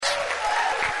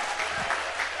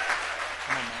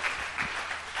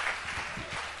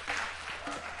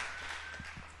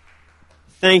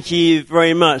Thank you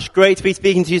very much. Great to be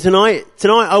speaking to you tonight.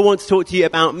 Tonight I want to talk to you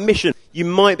about mission. You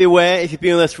might be aware, if you've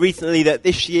been with us recently, that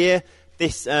this year,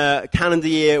 this calendar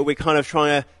year, we're kind of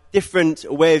trying a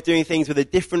different way of doing things with a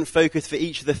different focus for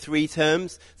each of the 3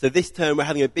 terms. So this term we're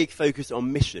having a big focus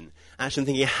on mission. Actually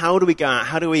thinking, how do we go out?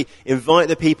 How do we invite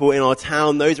the people in our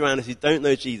town, those around us who don't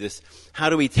know Jesus?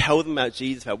 How do we tell them about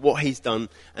Jesus, about what he's done,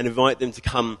 and invite them to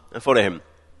come and follow him?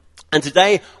 And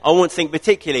today, I want to think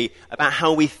particularly about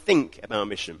how we think about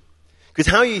mission. Because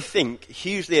how you think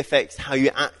hugely affects how you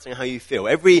act and how you feel.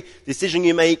 Every decision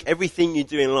you make, everything you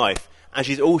do in life,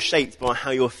 actually is all shaped by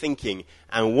how you're thinking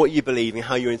and what you believe and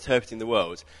how you're interpreting the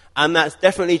world. And that's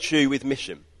definitely true with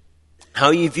mission.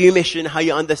 How you view mission, how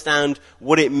you understand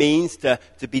what it means to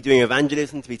be doing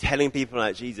evangelism, to be telling people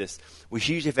about Jesus, will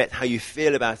hugely affect how you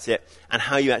feel about it and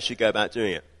how you actually go about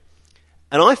doing it.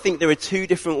 And I think there are 2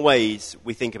 different ways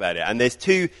we think about it. And there's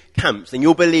 2 camps, and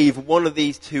you'll believe one of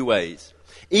these 2 ways.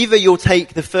 Either you'll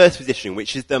take the first position,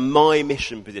 which is the my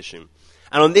mission position.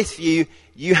 And on this view,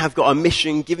 you have got a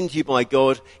mission given to you by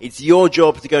God. It's your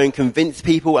job to go and convince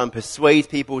people and persuade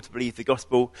people to believe the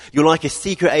gospel. You're like a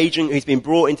secret agent who's been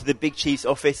brought into the big chief's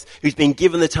office, who's been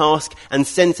given the task and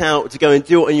sent out to go and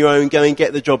do it on your own, go and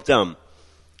get the job done.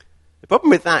 The problem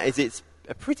with that is it's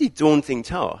a pretty daunting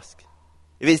task.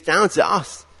 If it's down to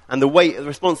us and the weight of the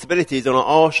responsibility is on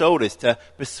our shoulders to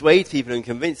persuade people and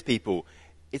convince people,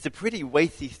 it's a pretty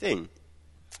weighty thing.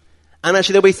 And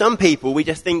actually there'll be some people, we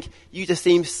just think, you just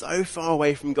seem so far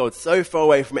away from God, so far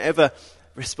away from ever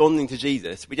responding to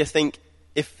Jesus. We just think,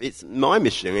 if it's my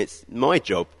mission, it's my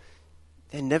job,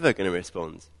 they're never going to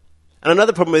respond. And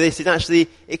another problem with this is actually,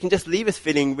 it can just leave us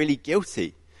feeling really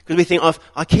guilty. Because we think,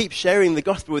 I keep sharing the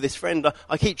gospel with this friend,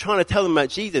 I keep trying to tell them about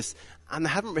Jesus, and they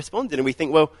haven't responded. And we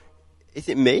think, well, is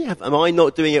it me? Am I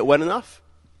not doing it well enough?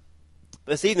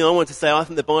 But this evening I want to say I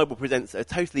think the Bible presents a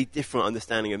totally different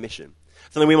understanding of mission.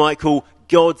 Something we might call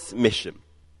God's mission.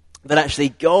 That actually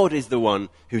God is the one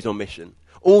who's on mission.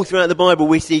 All throughout the Bible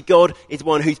we see God is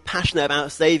one who's passionate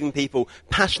about saving people,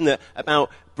 passionate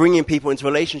about bringing people into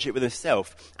relationship with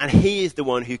himself. And he is the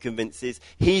one who convinces,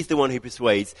 he's the one who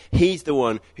persuades, he's the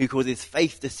one who causes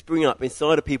faith to spring up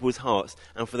inside of people's hearts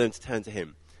and for them to turn to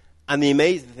him. And the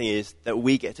amazing thing is that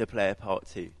we get to play a part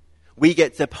too. We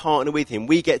get to partner with him.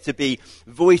 We get to be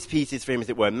voice pieces for him, as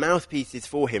it were, mouthpieces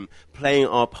for him, playing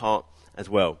our part as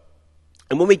well.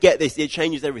 And when we get this, it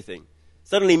changes everything.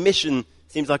 Suddenly mission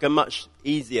seems like a much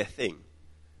easier thing.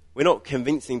 We're not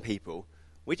convincing people.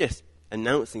 We're just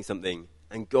announcing something,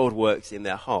 and God works in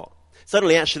their heart.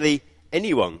 Suddenly, actually,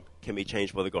 anyone can be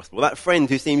changed by the gospel. That friend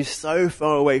who seems so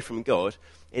far away from God,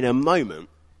 in a moment,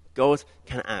 God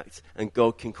can act and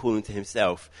God can call them to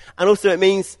himself. And also it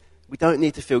means we don't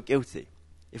need to feel guilty.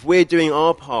 If we're doing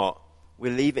our part,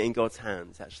 we'll leave it in God's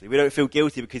hands, actually. We don't feel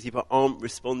guilty because people aren't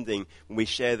responding when we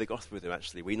share the gospel with them,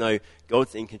 actually. We know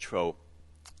God's in control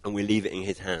and we leave it in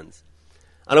his hands.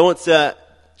 And I want to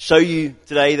show you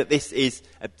today that this is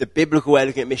the biblical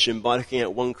elegant mission by looking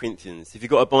at 1 Corinthians. If you've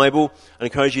got a Bible, I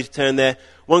encourage you to turn there.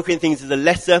 1 Corinthians is a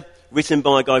letter written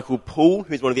by a guy called Paul,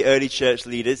 who's one of the early church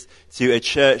leaders, to a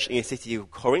church in a city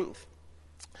called Corinth.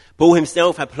 Paul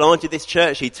himself had planted this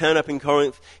church. He turned up in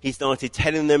Corinth. He started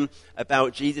telling them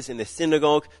about Jesus in the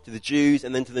synagogue to the Jews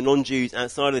and then to the non-Jews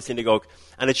outside of the synagogue.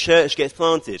 And a church gets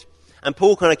planted. And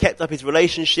Paul kind of kept up his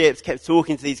relationships, kept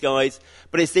talking to these guys.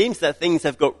 But it seems that things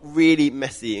have got really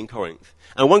messy in Corinth.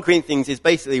 And 1 Corinthians is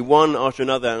basically one after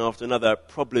another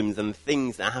problems and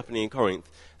things that are happening in Corinth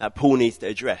that Paul needs to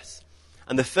address.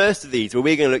 And the first of these, where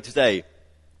we're going to look today,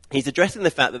 he's addressing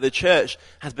the fact that the church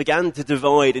has begun to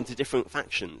divide into different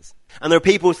factions. And there are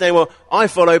people saying, well, I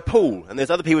follow Paul. And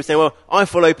there's other people saying, well, I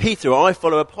follow Peter, or I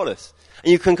follow Apollos.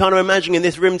 And you can kind of imagine in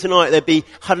this room tonight, there'd be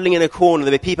huddling in a corner,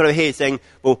 there'd be people over here saying,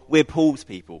 well, we're Paul's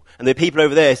people. And there are people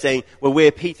over there saying, well,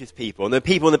 we're Peter's people. And there are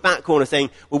people in the back corner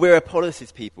saying, well, we're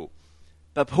Apollos' people.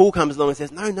 But Paul comes along and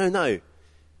says, no.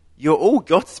 You're all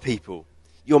God's people.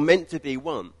 You're meant to be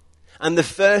one. And the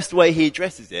first way he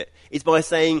addresses it is by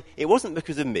saying, it wasn't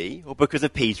because of me, or because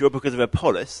of Peter, or because of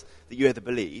Apollos that you ever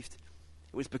believed.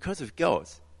 It was because of God.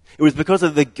 It was because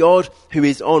of the God who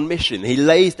is on mission. He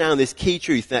lays down this key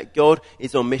truth that God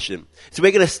is on mission. So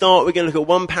we're going to look at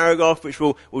one paragraph which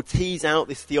will tease out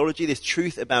this theology, this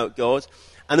truth about God.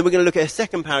 And then we're going to look at a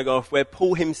second paragraph where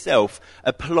Paul himself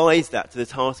applies that to the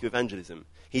task of evangelism.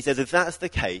 He says, if that's the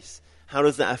case, how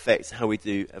does that affect how we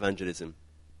do evangelism?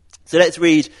 So let's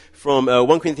read from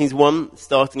 1 Corinthians 1,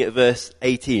 starting at verse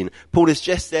 18. Paul has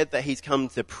just said that he's come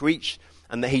to preach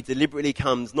and that he deliberately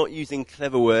comes not using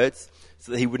clever words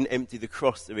so that he wouldn't empty the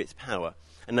cross of its power.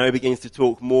 And now he begins to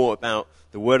talk more about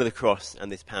the word of the cross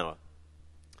and this power.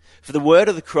 For the word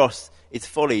of the cross is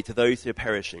folly to those who are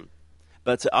perishing,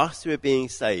 but to us who are being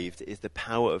saved is the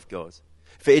power of God.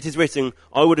 For it is written,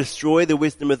 I will destroy the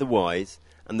wisdom of the wise,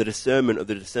 and the discernment of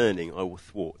the discerning I will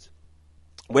thwart.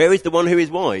 Where is the one who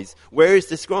is wise? Where is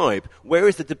the scribe? Where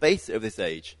is the debater of this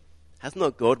age? Has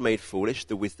not God made foolish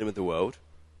the wisdom of the world?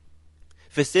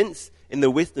 For since, in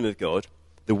the wisdom of God,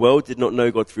 the world did not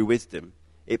know God through wisdom,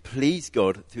 it pleased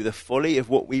God through the folly of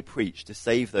what we preach to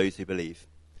save those who believe.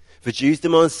 For Jews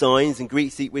demand signs and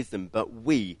Greeks seek wisdom, but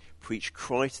we preach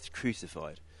Christ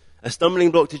crucified, a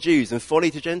stumbling block to Jews and folly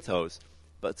to Gentiles.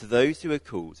 But to those who are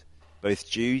called, both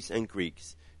Jews and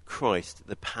Greeks, Christ,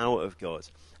 the power of God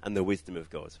and the wisdom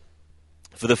of God.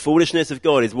 For the foolishness of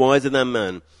God is wiser than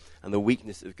man, and the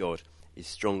weakness of God is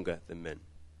stronger than men.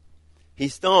 He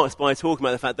starts by talking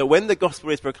about the fact that when the gospel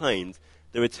is proclaimed,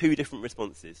 there are two different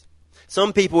responses.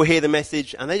 Some people hear the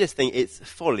message and they just think it's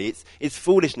folly, it's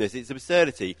foolishness, it's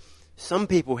absurdity. Some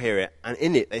people hear it and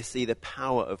in it they see the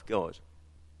power of God.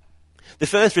 The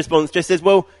first response just says,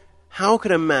 well, how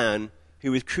could a man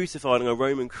who was crucified on a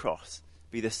Roman cross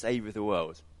be the saviour of the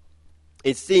world?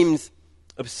 It seems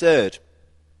absurd.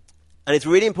 And it's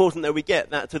really important that we get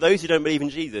that to those who don't believe in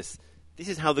Jesus, this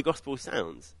is how the gospel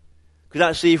sounds. Because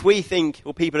actually if we think,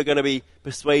 well, people are going to be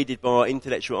persuaded by our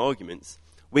intellectual arguments,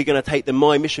 we're going to take the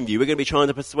my mission view. We're going to be trying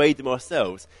to persuade them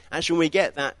ourselves. Actually, when we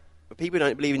get that, when people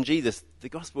don't believe in Jesus, the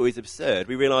gospel is absurd.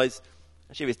 We realise,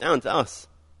 actually, if it's down to us,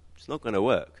 it's not going to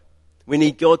work. We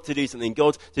need God to do something,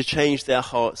 God to change their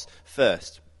hearts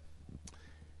first.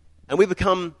 And we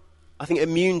become, I think,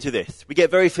 immune to this. We get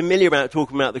very familiar about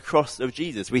talking about the cross of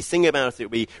Jesus. We sing about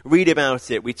it, we read about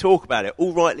it, we talk about it,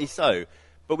 all rightly so.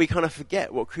 But we kind of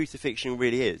forget what crucifixion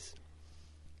really is.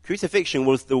 Crucifixion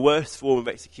was the worst form of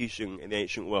execution in the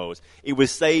ancient world. It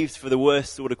was saved for the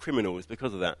worst sort of criminals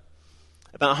because of that.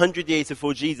 About 100 years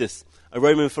before Jesus, a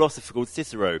Roman philosopher called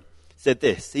Cicero said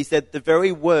this. He said, the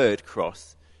very word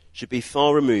cross should be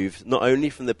far removed not only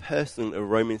from the person of a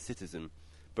Roman citizen,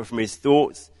 but from his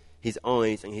thoughts, his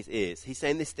eyes, and his ears. He's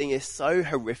saying this thing is so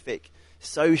horrific,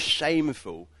 so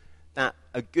shameful, that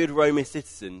a good Roman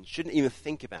citizen shouldn't even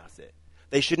think about it.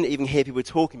 They shouldn't even hear people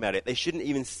talking about it. They shouldn't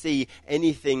even see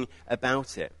anything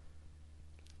about it.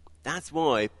 That's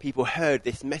why people heard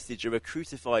this message of a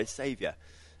crucified Saviour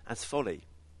as folly.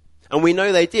 And we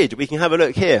know they did. We can have a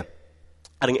look here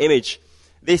at an image.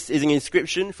 This is an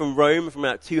inscription from Rome from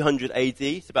about 200 AD.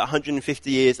 It's about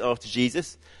 150 years after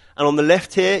Jesus. And on the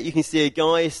left here, you can see a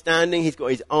guy standing. He's got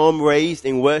his arm raised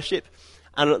in worship.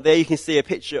 And there you can see a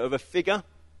picture of a figure,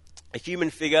 a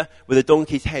human figure with a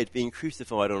donkey's head being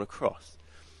crucified on a cross.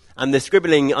 And the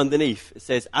scribbling underneath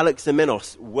says,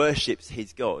 Alexamenos worships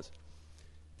his God.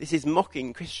 This is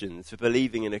mocking Christians for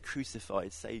believing in a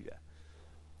crucified Saviour.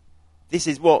 This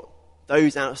is what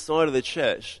those outside of the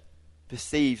church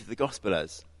perceive the gospel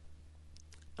as.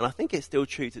 And I think it's still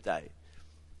true today.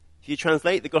 If you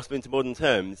translate the gospel into modern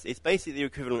terms, it's basically the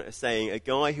equivalent of saying a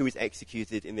guy who was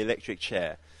executed in the electric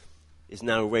chair is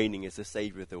now reigning as the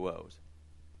saviour of the world.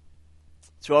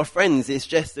 To our friends, it's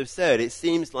just absurd. It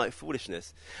seems like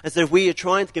foolishness. And so if we are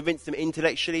trying to convince them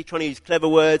intellectually, trying to use clever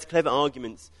words, clever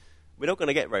arguments, we're not going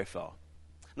to get very far.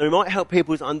 Now, we might help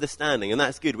people's understanding, and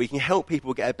that's good. We can help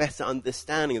people get a better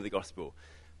understanding of the gospel.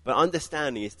 But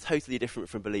understanding is totally different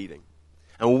from believing.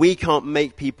 And we can't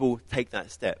make people take that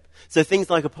step. So things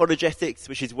like apologetics,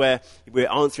 which is where we're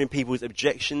answering people's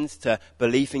objections to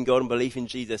belief in God and belief in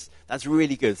Jesus, that's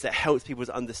really good. So it helps people's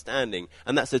understanding.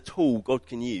 And that's a tool God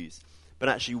can use. But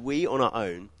actually, we on our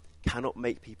own cannot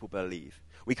make people believe.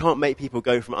 We can't make people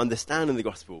go from understanding the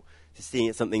gospel to seeing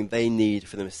it something they need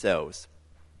for themselves.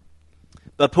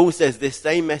 But Paul says this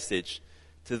same message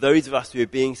to those of us who are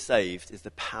being saved is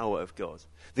the power of God.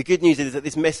 The good news is that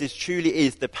this message truly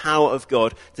is the power of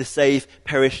God to save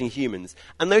perishing humans.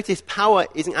 And notice, power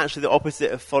isn't actually the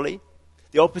opposite of folly.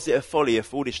 The opposite of folly, of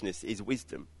foolishness, is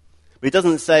wisdom. But it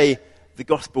doesn't say the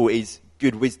gospel is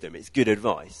good wisdom, it's good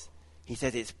advice. He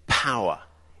says it's power.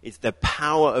 It's the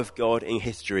power of God in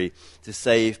history to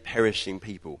save perishing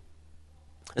people.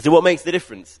 And so what makes the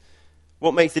difference?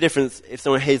 What makes the difference if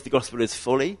someone hears the gospel as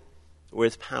folly or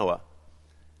as power?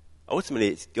 Ultimately,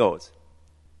 it's God.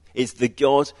 It's the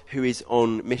God who is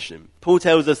on mission. Paul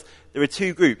tells us there are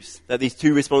two groups that these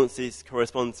two responses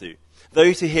correspond to.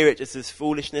 Those who hear it just as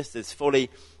foolishness, as folly,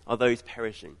 are those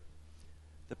perishing.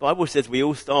 The Bible says we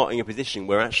all start in a position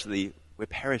where actually we're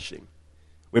perishing.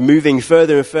 We're moving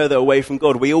further and further away from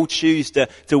God. We all choose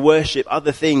to worship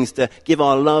other things, to give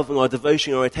our love and our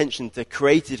devotion, our attention to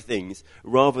created things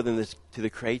rather than to the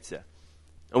Creator.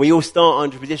 And we all start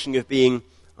under a position of being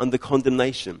under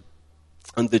condemnation,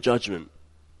 under judgment.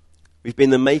 We've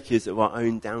been the makers of our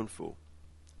own downfall.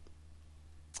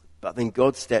 But then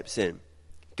God steps in.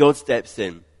 God steps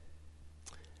in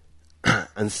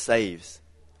and saves.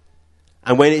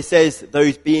 And when it says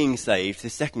those being saved, the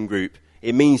second group,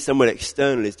 it means someone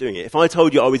external is doing it. If I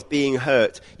told you I was being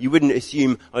hurt, you wouldn't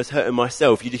assume I was hurting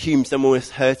myself. You'd assume someone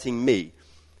was hurting me.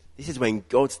 This is when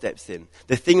God steps in.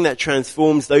 The thing that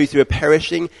transforms those who are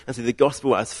perishing and see the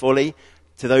gospel as folly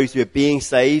to those who are being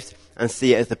saved and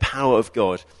see it as the power of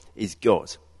God is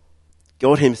God.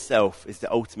 God himself is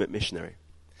the ultimate missionary.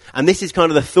 And this is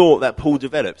kind of the thought that Paul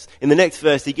develops. In the next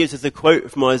verse, he gives us a quote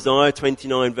from Isaiah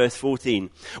 29, verse 14,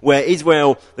 where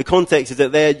Israel, the context is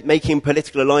that they're making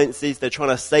political alliances, they're trying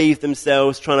to save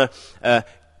themselves, trying to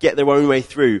get their own way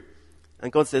through.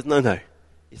 And God says, no,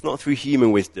 it's not through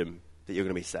human wisdom that you're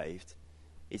going to be saved.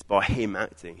 It's by him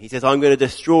acting. He says, I'm going to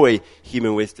destroy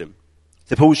human wisdom.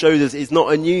 So Paul shows us it's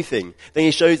not a new thing. Then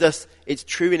he shows us it's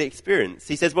true in experience.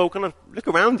 He says, well, kind of look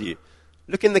around you.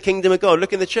 Look in the kingdom of God.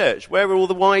 Look in the church. Where are all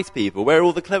the wise people? Where are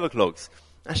all the clever clogs?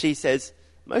 Actually, he says,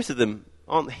 most of them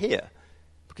aren't here.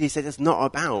 Because he says it's not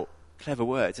about clever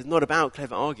words. It's not about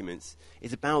clever arguments.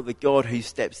 It's about the God who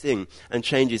steps in and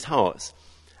changes hearts.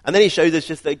 And then he shows us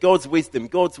just that God's wisdom,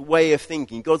 God's way of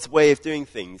thinking, God's way of doing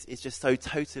things is just so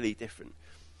totally different.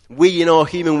 We in our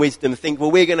human wisdom think,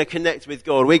 well, we're going to connect with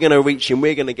God. We're going to reach him.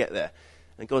 We're going to get there.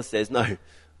 And God says, no,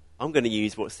 I'm going to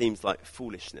use what seems like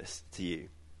foolishness to you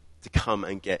to come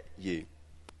and get you.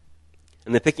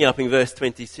 And then picking up in verse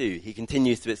 22, he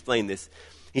continues to explain this.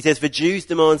 He says, for Jews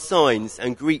demand signs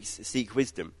and Greeks seek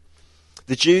wisdom.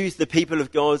 The Jews, the people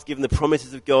of God, given the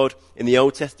promises of God in the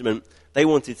Old Testament, they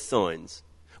wanted signs.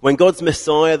 When God's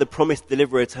Messiah, the promised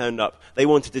deliverer, turned up, they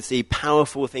wanted to see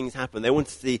powerful things happen. They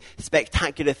wanted to see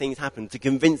spectacular things happen to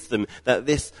convince them that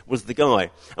this was the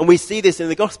guy. And we see this in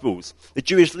the Gospels. The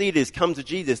Jewish leaders come to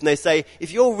Jesus and they say,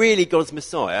 if you're really God's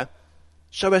Messiah,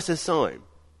 show us a sign.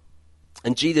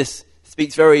 And Jesus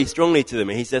speaks very strongly to them.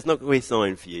 And he says, not going to be a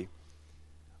sign for you.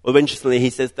 Well, interestingly, he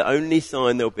says the only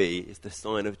sign there'll be is the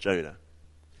sign of Jonah.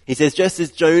 He says, just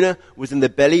as Jonah was in the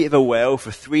belly of a whale for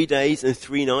 3 days and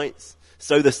 3 nights,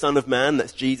 so the Son of Man,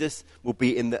 that's Jesus, will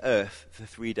be in the earth for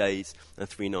 3 days and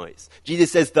 3 nights.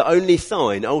 Jesus says the only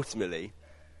sign, ultimately,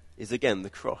 is again the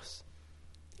cross,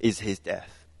 is his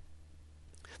death.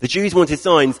 The Jews wanted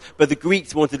signs, but the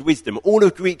Greeks wanted wisdom. All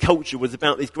of Greek culture was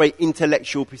about this great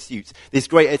intellectual pursuit, this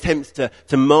great attempt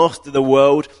to master the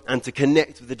world and to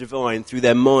connect with the divine through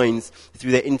their minds,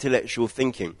 through their intellectual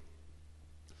thinking.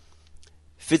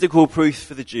 Physical proof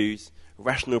for the Jews,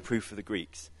 rational proof for the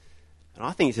Greeks. And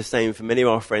I think it's the same for many of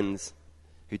our friends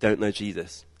who don't know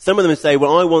Jesus. Some of them say,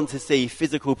 well, I want to see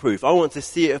physical proof. I want to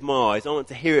see it with my eyes. I want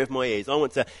to hear it with my ears. I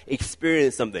want to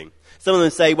experience something. Some of them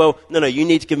say, well, no, you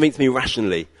need to convince me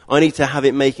rationally. I need to have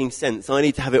it making sense. I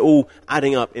need to have it all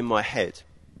adding up in my head.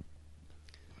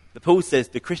 But Paul says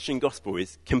the Christian gospel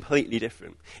is completely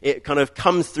different. It kind of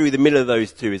comes through the middle of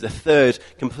those two as a third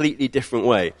completely different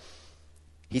way.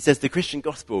 He says the Christian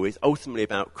gospel is ultimately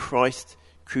about Christ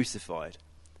crucified.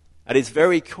 At its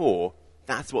very core,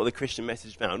 that's what the Christian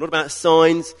message is about. Not about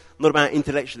signs, not about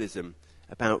intellectualism,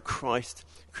 about Christ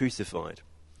crucified.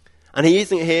 And he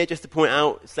isn't here just to point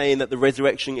out, saying that the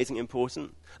resurrection isn't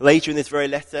important. Later in this very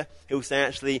letter, he'll say,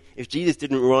 actually, if Jesus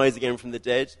didn't rise again from the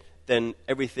dead, then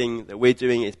everything that we're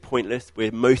doing is pointless.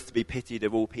 We're most to be pitied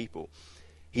of all people.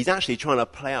 He's actually trying to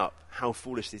play up how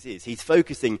foolish this is. He's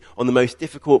focusing on the most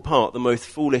difficult part, the most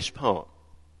foolish part.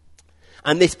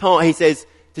 And this part, he says,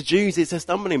 to Jews, it's a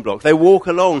stumbling block. They walk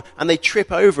along and they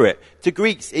trip over it. To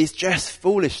Greeks, it's just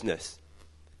foolishness.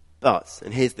 But,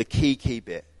 and here's the key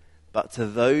bit, but to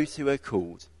those who are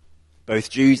called, both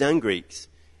Jews and Greeks,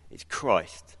 it's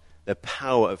Christ, the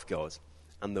power of God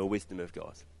and the wisdom of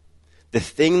God. The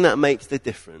thing that makes the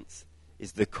difference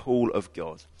is the call of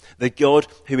God. The God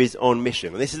who is on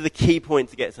mission. And this is the key point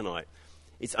to get tonight.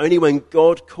 It's only when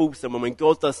God calls someone, when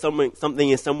God does something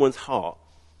in someone's heart,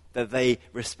 that they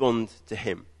respond to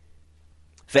him.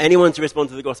 For anyone to respond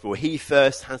to the gospel, he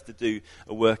first has to do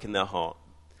a work in their heart.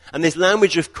 And this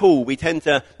language of call, we tend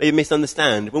to maybe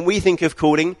misunderstand. When we think of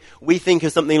calling, we think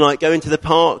of something like going to the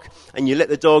park and you let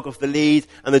the dog off the lead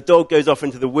and the dog goes off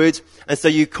into the woods and so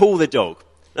you call the dog.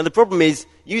 Now the problem is,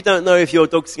 you don't know if your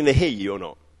dog's going to hear you or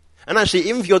not. And actually,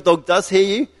 even if your dog does hear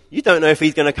you, you don't know if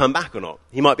he's going to come back or not.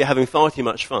 He might be having far too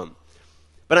much fun.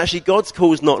 But actually, God's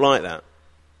call is not like that.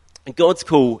 And God's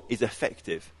call is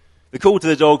effective. The call to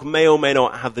the dog may or may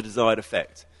not have the desired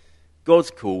effect.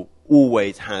 God's call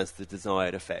always has the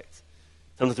desired effect.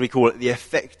 Sometimes we call it the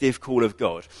effective call of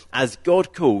God. As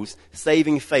God calls,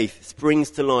 saving faith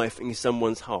springs to life in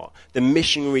someone's heart. The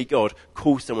missionary God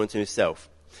calls someone to himself.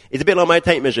 It's a bit like my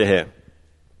tape measure here.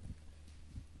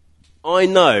 I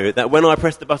know that when I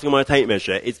press the button on my tape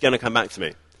measure, it's going to come back to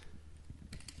me.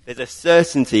 There's a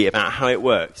certainty about how it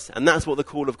works. And that's what the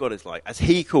call of God is like. As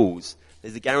he calls,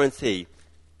 there's a guarantee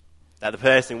that the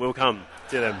person will come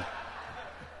to them.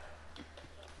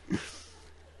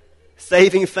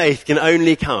 Saving faith can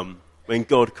only come when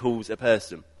God calls a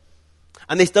person.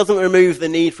 And this doesn't remove the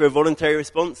need for a voluntary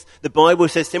response. The Bible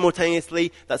says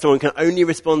simultaneously that someone can only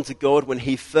respond to God when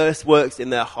he first works in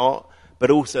their heart, but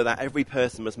also that every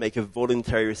person must make a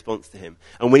voluntary response to him.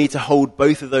 And we need to hold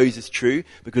both of those as true,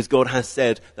 because God has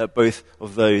said that both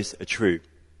of those are true.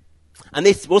 And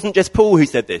this wasn't just Paul who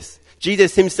said this.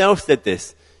 Jesus himself said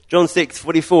this. John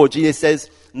 6:44, Jesus says,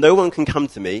 "No one can come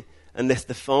to me unless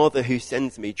the Father who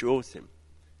sends me draws him."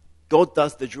 God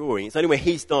does the drawing. It's only when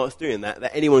he starts doing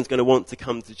that anyone's going to want to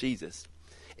come to Jesus.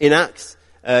 In Acts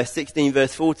 16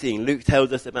 verse 14, Luke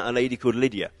tells us about a lady called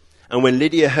Lydia. And when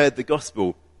Lydia heard the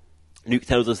gospel, Luke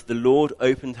tells us the Lord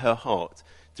opened her heart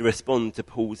to respond to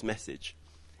Paul's message.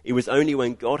 It was only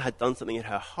when God had done something in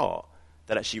her heart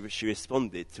that actually she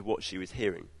responded to what she was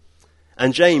hearing.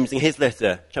 And James, in his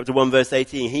letter, chapter 1, verse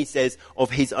 18, he says,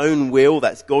 of his own will,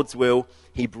 that's God's will,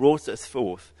 he brought us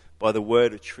forth by the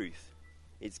word of truth.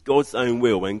 It's God's own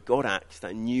will. When God acts,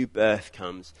 that new birth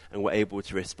comes and we're able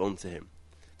to respond to him.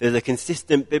 There's a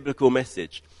consistent biblical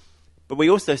message, but we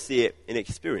also see it in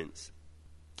experience.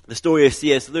 The story of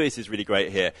C.S. Lewis is really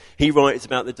great here. He writes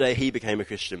about the day he became a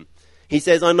Christian. He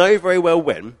says, "I know very well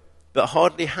when, but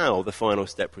hardly how the final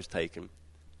step was taken.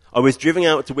 I was driven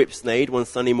out to Whipsnade one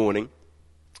sunny morning.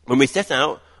 When we set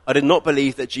out, I did not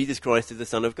believe that Jesus Christ is the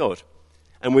Son of God.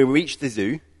 And when we reached the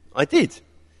zoo, I did.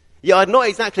 Yet I had not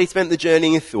exactly spent the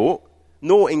journey in thought,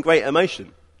 nor in great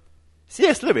emotion.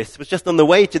 C.S. Lewis was just on the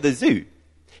way to the zoo.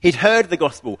 He'd heard the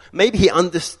gospel. Maybe he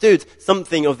understood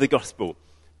something of the gospel.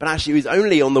 But actually, it was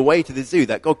only on the way to the zoo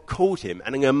that God called him.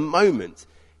 And in a moment,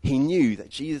 he knew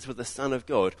that Jesus was the Son of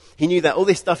God. He knew that all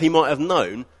this stuff he might have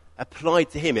known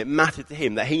applied to him. It mattered to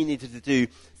him, that he needed to do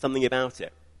something about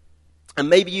it. And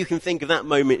maybe you can think of that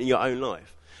moment in your own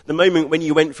life. The moment when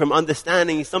you went from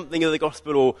understanding something of the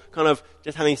gospel or kind of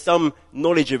just having some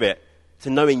knowledge of it to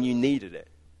knowing you needed it.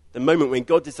 The moment when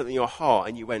God did something in your heart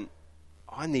and you went,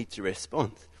 I need to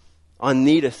respond. I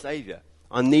need a saviour.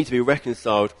 I need to be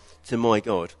reconciled to my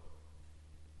God.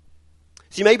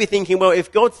 So you may be thinking, well,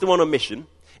 if God's the one on mission,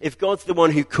 if God's the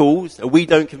one who calls, and we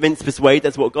don't convince, persuade,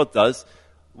 that's what God does,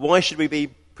 why should we be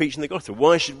preaching the gospel?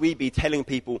 Why should we be telling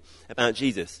people about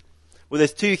Jesus? Well,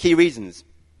 there's two key reasons.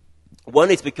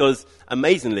 One is because,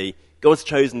 amazingly, God's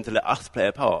chosen to let us play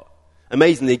a part.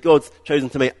 Amazingly, God's chosen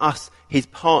to make us his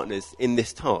partners in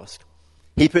this task.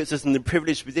 He puts us in the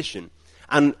privileged position.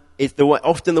 And it's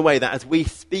often the way that as we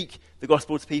speak the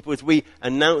gospel to people, as we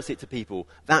announce it to people,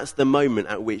 that's the moment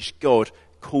at which God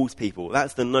calls people.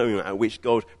 That's the moment at which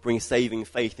God brings saving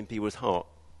faith in people's heart.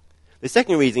 The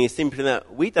second reason is simply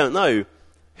that we don't know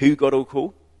who God will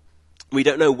call. We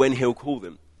don't know when he'll call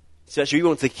them. So actually we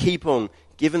want to keep on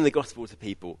giving the gospel to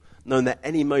people, knowing that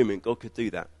any moment God could do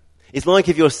that. It's like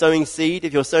if you're sowing seed,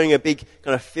 if you're sowing a big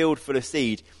kind of field full of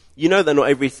seed, you know that not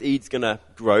every seed's going to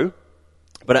grow,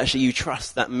 but actually you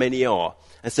trust that many are.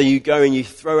 And so you go and you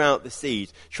throw out the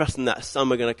seed, trusting that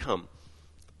some are going to come.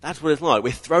 That's what it's like.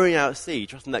 We're throwing out seed,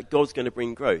 trusting that God's going to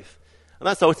bring growth. And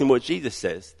that's ultimately what Jesus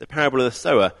says. The parable of the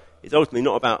sower is ultimately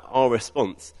not about our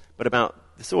response, but about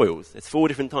the soils. There's 4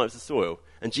 different types of soil.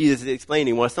 And Jesus is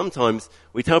explaining why sometimes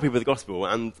we tell people the gospel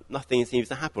and nothing seems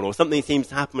to happen, or something seems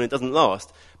to happen and it doesn't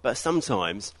last. But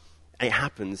sometimes it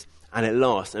happens and it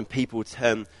lasts and people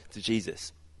turn to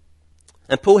Jesus.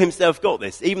 And Paul himself got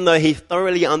this, even though he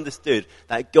thoroughly understood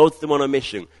that God's the one on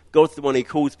mission, God's the one who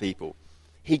calls people.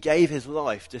 He gave his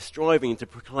life to striving to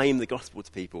proclaim the gospel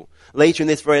to people. Later in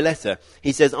this very letter,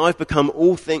 he says, I've become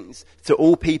all things to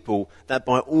all people that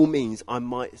by all means I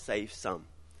might save some.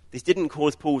 This didn't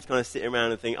cause Paul to kind of sit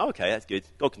around and think, oh, okay, that's good.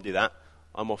 God can do that.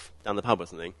 I'm off down the pub or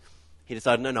something. He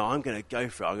decided, no, I'm going to go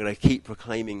for it. I'm going to keep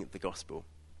proclaiming the gospel.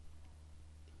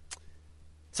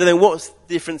 So then what's the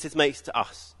difference this makes to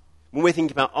us? When we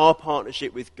think about our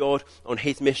partnership with God on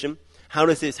his mission, how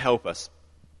does this help us?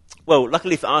 Well,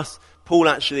 luckily for us, Paul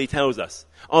actually tells us.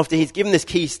 After he's given this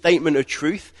key statement of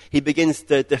truth, he begins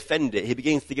to defend it. He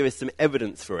begins to give us some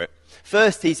evidence for it.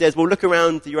 First, he says, well, look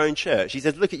around your own church. He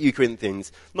says, look at you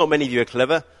Corinthians. Not many of you are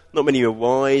clever. Not many of you are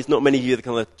wise. Not many of you are the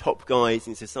kind of top guys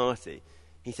in society.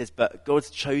 He says, but God's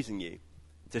chosen you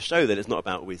to show that it's not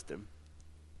about wisdom.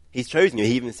 He's chosen you.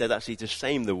 He even says actually to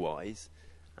shame the wise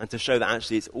and to show that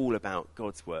actually it's all about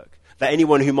God's work. That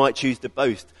anyone who might choose to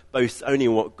boast, boasts only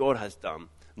in what God has done,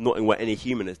 not in what any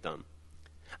human has done.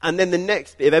 And then the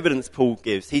next bit of evidence Paul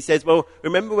gives, he says, well,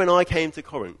 remember when I came to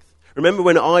Corinth? Remember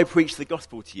when I preached the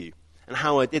gospel to you and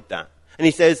how I did that? And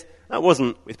he says, that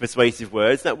wasn't with persuasive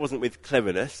words, that wasn't with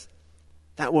cleverness,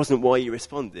 that wasn't why you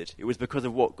responded. It was because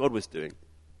of what God was doing.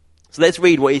 So let's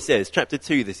read what he says. Chapter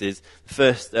 2, this is, the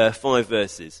first 5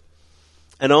 verses.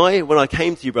 And I, when I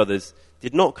came to you, brothers,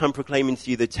 did not come proclaiming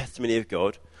to you the testimony of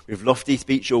God with lofty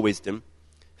speech or wisdom,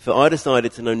 for I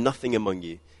decided to know nothing among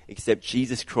you except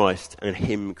Jesus Christ and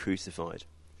him crucified.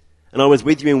 And I was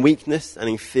with you in weakness and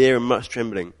in fear and much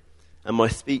trembling. And my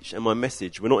speech and my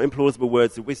message were not in plausible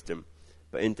words of wisdom,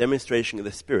 but in demonstration of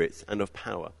the Spirit and of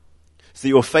power. So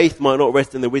your faith might not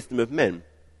rest in the wisdom of men,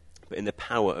 but in the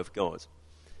power of God.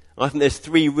 I think there's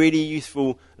 3 really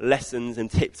useful lessons and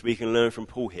tips we can learn from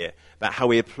Paul here about how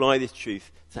we apply this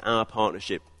truth to our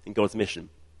partnership in God's mission.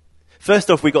 First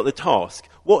off, we got the task.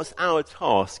 What's our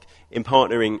task in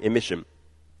partnering in mission?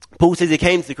 Paul says he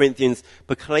came to the Corinthians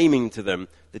proclaiming to them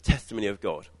the testimony of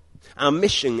God. Our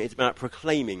mission is about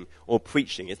proclaiming or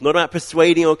preaching. It's not about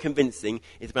persuading or convincing.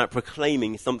 It's about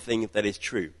proclaiming something that is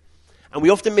true. And we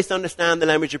often misunderstand the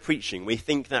language of preaching. We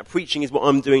think that preaching is what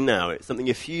I'm doing now. It's something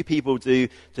a few people do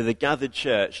to the gathered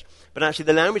church. But actually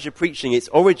the language of preaching, its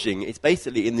origin, is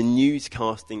basically in the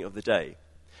newscasting of the day.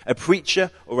 A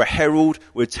preacher or a herald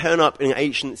would turn up in an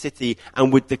ancient city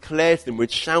and would declare to them,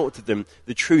 would shout to them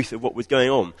the truth of what was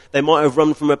going on. They might have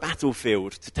run from a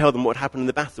battlefield to tell them what happened in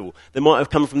the battle. They might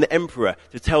have come from the emperor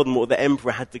to tell them what the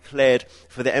emperor had declared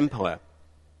for the empire.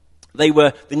 They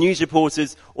were the news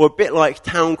reporters, or a bit like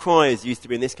town criers used to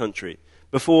be in this country.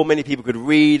 Before many people could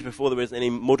read, before there was any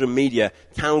modern media,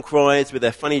 town criers with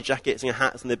their funny jackets and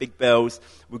hats and their big bells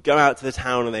would go out to the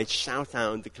town and they'd shout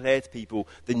out and declare to people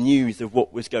the news of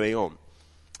what was going on.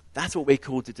 That's what we're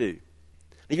called to do.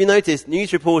 If you notice,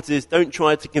 news reporters don't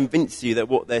try to convince you that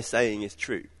what they're saying is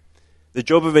true. The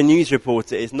job of a news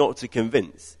reporter is not to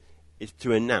convince, it's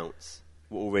to announce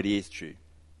what already is true.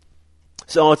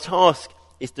 So our task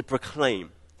is to proclaim,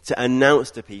 to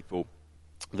announce to people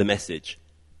the message.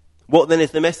 What then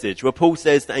is the message? Well, Paul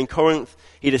says that in Corinth,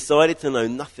 he decided to know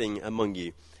nothing among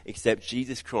you except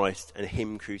Jesus Christ and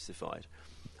him crucified.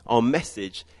 Our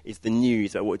message is the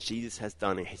news about what Jesus has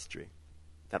done in history.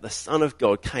 That the Son of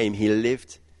God came, he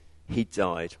lived, he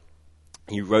died,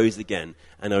 he rose again,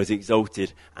 and was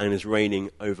exalted and is reigning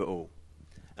over all.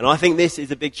 And I think this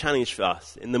is a big challenge for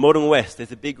us. In the modern West,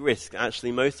 there's a big risk.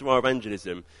 Actually, most of our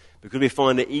evangelism, because we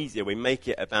find it easier, we make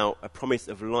it about a promise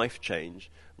of life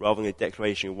change rather than a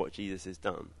declaration of what Jesus has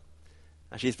done.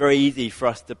 Actually, it's very easy for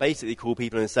us to basically call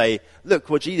people and say, look,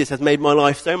 what Jesus has made my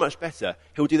life so much better.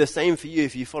 He'll do the same for you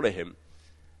if you follow him,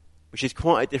 which is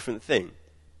quite a different thing.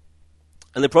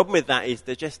 And the problem with that is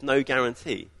there's just no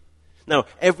guarantee. Now,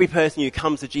 every person who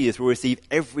comes to Jesus will receive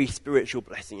every spiritual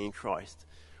blessing in Christ,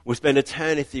 will spend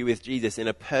eternity with Jesus in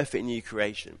a perfect new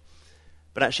creation.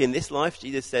 But actually in this life,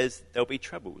 Jesus says there'll be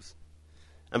troubles.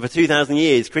 And for 2,000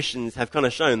 years, Christians have kind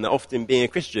of shown that often being a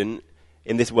Christian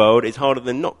in this world is harder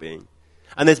than not being.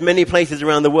 And there's many places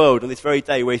around the world on this very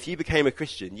day where if you became a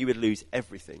Christian, you would lose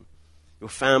everything. Your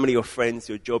family, your friends,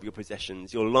 your job, your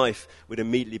possessions, your life would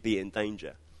immediately be in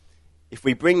danger. If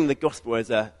we bring the gospel as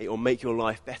it will make your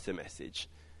life better message,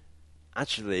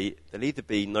 actually there'll either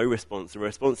be no response, or a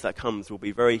response that comes will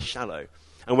be very shallow.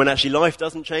 And when actually life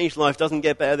doesn't change, life doesn't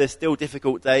get better, there's still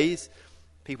difficult days,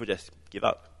 people just give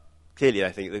up. Clearly,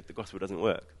 I think the gospel doesn't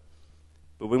work.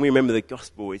 But when we remember the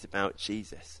gospel is about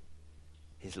Jesus,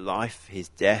 his life, his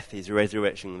death, his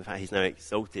resurrection, the fact he's now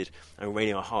exalted and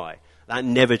reigning on high, that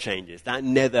never changes. That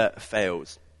never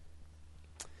fails.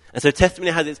 And so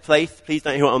testimony has its place. Please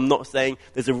don't hear what I'm not saying.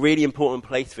 There's a really important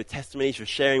place for testimonies, for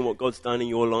sharing what God's done in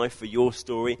your life, for your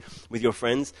story with your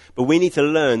friends. But we need to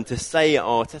learn to say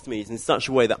our testimonies in such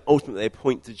a way that ultimately they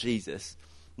point to Jesus,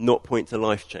 not point to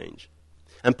life change.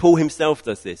 And Paul himself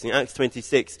does this. In Acts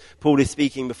 26, Paul is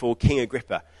speaking before King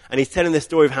Agrippa. And he's telling the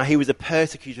story of how he was a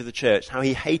persecutor of the church, how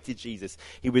he hated Jesus.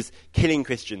 He was killing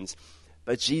Christians.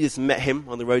 But Jesus met him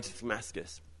on the road to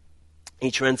Damascus. He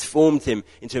transformed him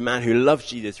into a man who loved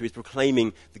Jesus, who is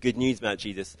proclaiming the good news about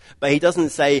Jesus. But he doesn't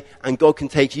say, and God can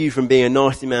take you from being a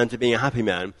nasty man to being a happy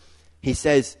man. He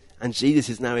says, and Jesus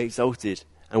is now exalted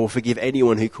and will forgive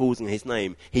anyone who calls on his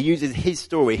name. He uses his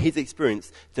story, his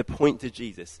experience, to point to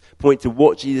Jesus, point to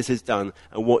what Jesus has done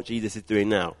and what Jesus is doing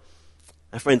now.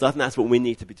 And friends, I think that's what we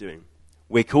need to be doing.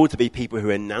 We're called to be people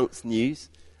who announce news,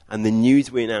 and the news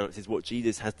we announce is what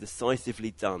Jesus has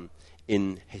decisively done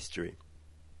in history.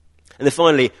 And then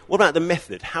finally, what about the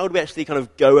method? How do we actually kind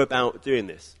of go about doing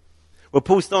this? Well,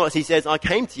 Paul starts, he says, I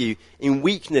came to you in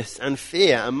weakness and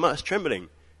fear and much trembling.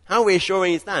 How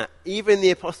reassuring is that? Even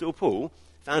the Apostle Paul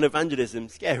found evangelism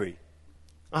scary.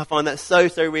 I find that so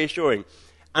reassuring.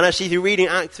 And actually, if you're reading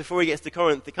Acts before he gets to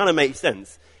Corinth, it kind of makes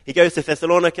sense. He goes to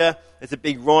Thessalonica, there's a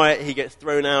big riot, he gets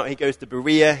thrown out. He goes to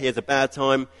Berea, he has a bad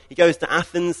time. He goes to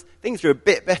Athens, things are a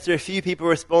bit better, a few people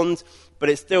respond, but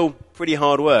it's still pretty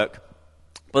hard work.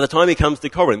 By the time he comes to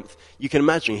Corinth, you can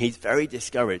imagine he's very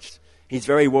discouraged. He's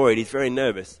very worried, he's very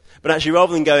nervous. But actually,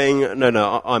 rather than going,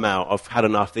 no, I'm out, I've had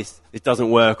enough, this doesn't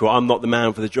work, or I'm not the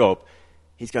man for the job,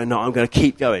 he's going, no, I'm going to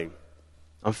keep going.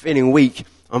 I'm feeling weak,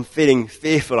 I'm feeling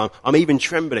fearful, I'm even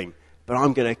trembling, but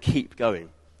I'm going to keep going.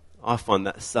 I find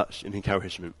that such an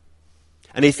encouragement.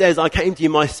 And he says, I came to you,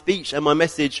 my speech and my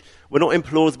message were not in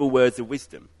plausible words of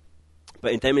wisdom,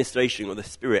 but in demonstration of the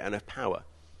Spirit and of power.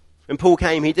 When Paul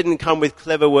came, he didn't come with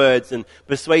clever words and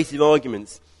persuasive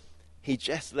arguments. He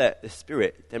just let the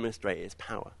Spirit demonstrate his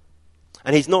power.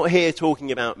 And he's not here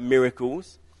talking about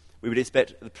miracles. We would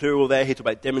expect the plural there. He'll talk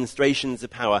about demonstrations of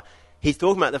power. He's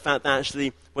talking about the fact that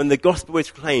actually when the gospel is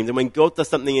proclaimed and when God does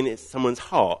something in someone's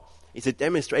heart, it's a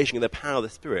demonstration of the power of the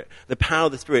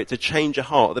Spirit to change a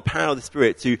heart, the power of the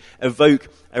Spirit to evoke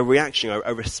a reaction,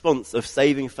 a response of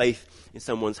saving faith in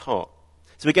someone's heart.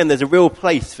 So again, there's a real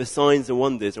place for signs and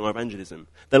wonders in our evangelism.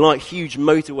 They're like huge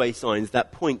motorway signs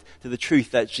that point to the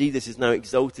truth that Jesus is now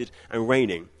exalted and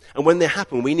reigning. And when they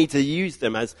happen, we need to use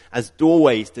them as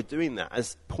doorways to doing that,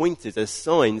 as pointers, as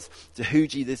signs to who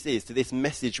Jesus is, to this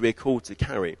message we're called to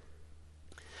carry.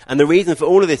 And the reason for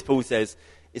all of this, Paul says,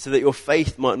 is so that your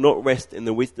faith might not rest in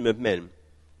the wisdom of men,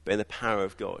 but in the power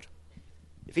of God.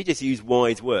 If he just used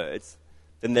wise words,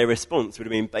 then their response would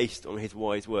have been based on his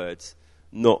wise words,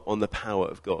 not on the power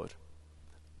of God.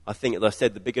 I think, as I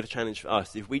said, the bigger challenge for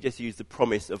us, if we just use the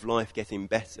promise of life getting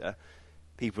better,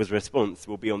 people's response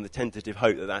will be on the tentative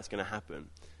hope that that's going to happen,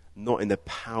 not in the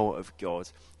power of God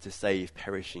to save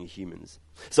perishing humans.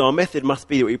 So our method must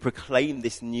be that we proclaim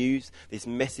this news, this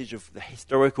message of the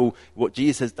historical, what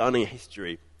Jesus has done in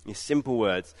history, in simple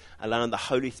words, allowing the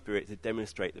Holy Spirit to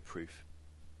demonstrate the proof.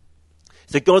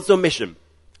 So God's on mission.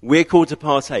 We're called to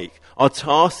partake. Our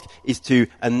task is to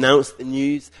announce the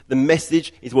news. The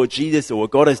message is what Jesus or what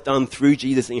God has done through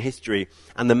Jesus in history.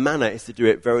 And the manner is to do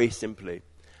it very simply.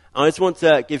 I just want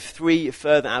to give 3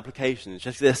 further applications,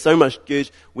 just because there's so much good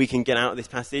we can get out of this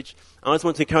passage. I just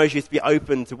want to encourage you to be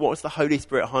open to what's the Holy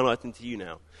Spirit highlighting to you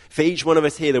now. For each one of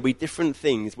us here, there'll be different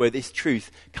things where this truth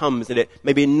comes and it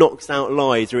maybe knocks out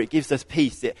lies or it gives us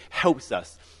peace, it helps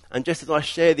us. And just as I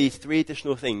share these 3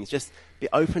 additional things, just be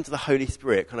open to the Holy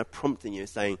Spirit kind of prompting you and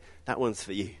saying, that one's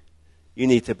for you. You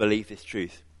need to believe this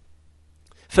truth.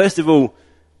 First of all,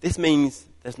 this means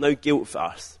there's no guilt for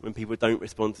us when people don't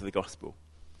respond to the gospel.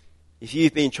 If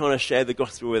you've been trying to share the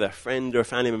gospel with a friend or a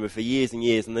family member for years and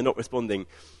years and they're not responding,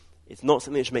 it's not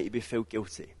something that should make you feel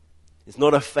guilty. It's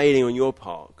not a failing on your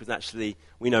part, because actually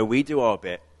we know we do our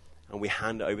bit and we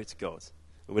hand it over to God.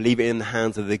 And we leave it in the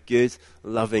hands of the good,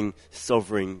 loving,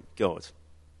 sovereign God.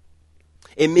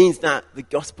 It means that the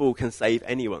gospel can save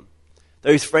anyone.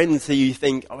 Those friends who you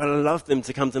think, oh, I'd love them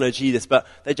to come to know Jesus, but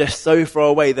they're just so far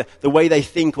away. The way they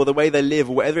think or the way they live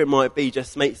or whatever it might be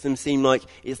just makes them seem like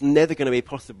it's never going to be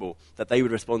possible that they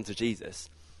would respond to Jesus.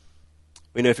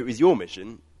 We know if it was your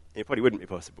mission, it probably wouldn't be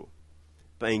possible.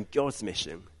 But in God's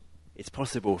mission, it's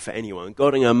possible for anyone.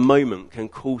 God in a moment can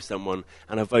call someone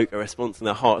and evoke a response in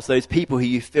their heart. So those people who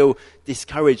you feel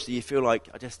discouraged, who you feel like,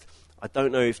 I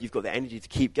don't know if you've got the energy to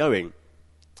keep going.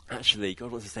 Actually, God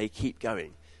wants to say, keep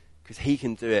going. Because he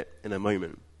can do it in a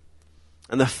moment.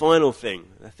 And the final thing,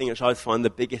 the thing which I find the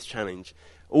biggest challenge,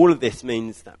 all of this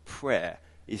means that prayer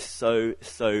is so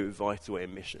vital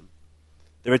in mission.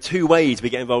 There are 2 ways we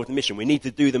get involved in mission. We need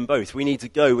to do them both. We need to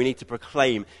go, we need to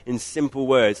proclaim in simple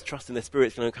words, trusting the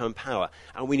Spirit's going to come in power.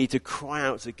 And we need to cry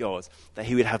out to God that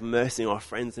he would have mercy on our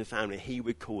friends and family. He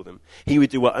would call them. He would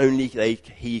do what only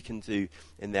he can do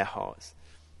in their hearts.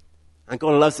 And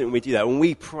God loves it when we do that. When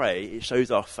we pray, it shows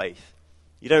our faith.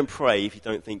 You don't pray if you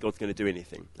don't think God's going to do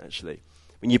anything, actually.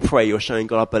 When you pray, you're showing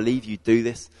God, I believe you do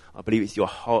this. I believe it's your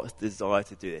heart's desire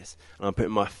to do this. And I'm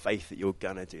putting my faith that you're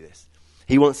going to do this.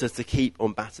 He wants us to keep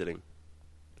on battling.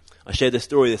 I shared a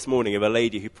story this morning of a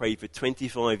lady who prayed for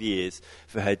 25 years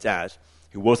for her dad,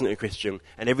 who wasn't a Christian.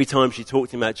 And every time she talked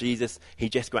to him about Jesus, he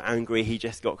just got angry. He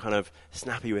just got kind of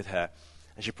snappy with her.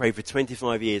 And she prayed for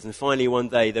 25 years. And finally one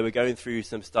day they were going through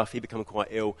some stuff. He'd become quite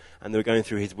ill and they were going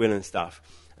through his will and stuff.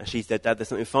 And she said, Dad, there's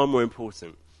something far more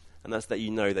important. And that's that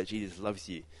you know that Jesus loves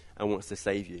you and wants to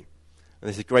save you. And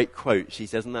there's a great quote. She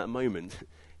says, in that moment,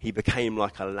 he became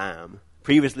like a lamb.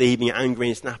 Previously, he'd been angry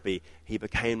and snappy. He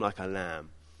became like a lamb.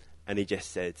 And he just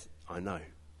said, I know.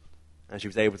 And she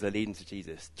was able to lead him to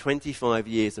Jesus. 25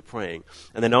 years of praying.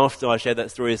 And then after I shared that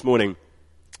story this morning,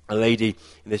 A lady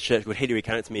in this church called Hilary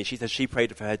came to me. She said she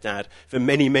prayed for her dad for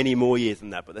many, many more years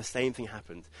than that, but the same thing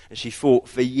happened. And she fought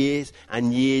for years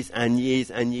and years and years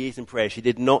and years in prayer. She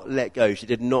did not let go. She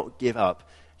did not give up.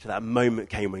 So that moment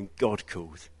came when God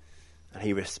called, and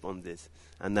he responded.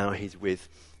 And now he's with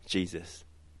Jesus.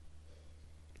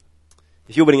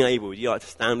 If you're willing and able, would you like to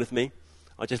stand with me?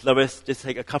 I'd just love us just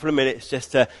take a couple of minutes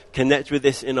just to connect with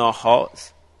this in our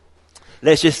hearts.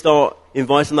 Let's just start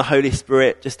inviting the Holy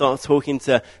Spirit, just start talking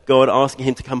to God, asking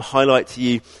him to come highlight to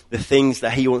you the things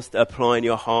that he wants to apply in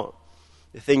your heart,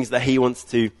 the things that he wants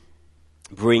to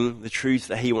bring, the truths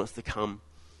that he wants to come.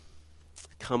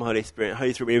 Come, Holy Spirit.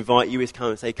 Holy Spirit, we invite you to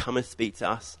come and say, come and speak to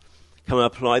us. Come and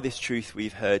apply this truth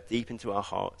we've heard deep into our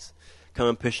hearts. Come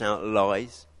and push out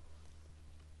lies.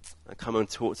 And come and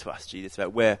talk to us, Jesus,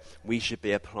 about where we should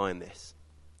be applying this.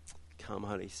 Come,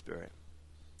 Holy Spirit.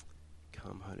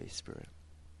 Come, Holy Spirit.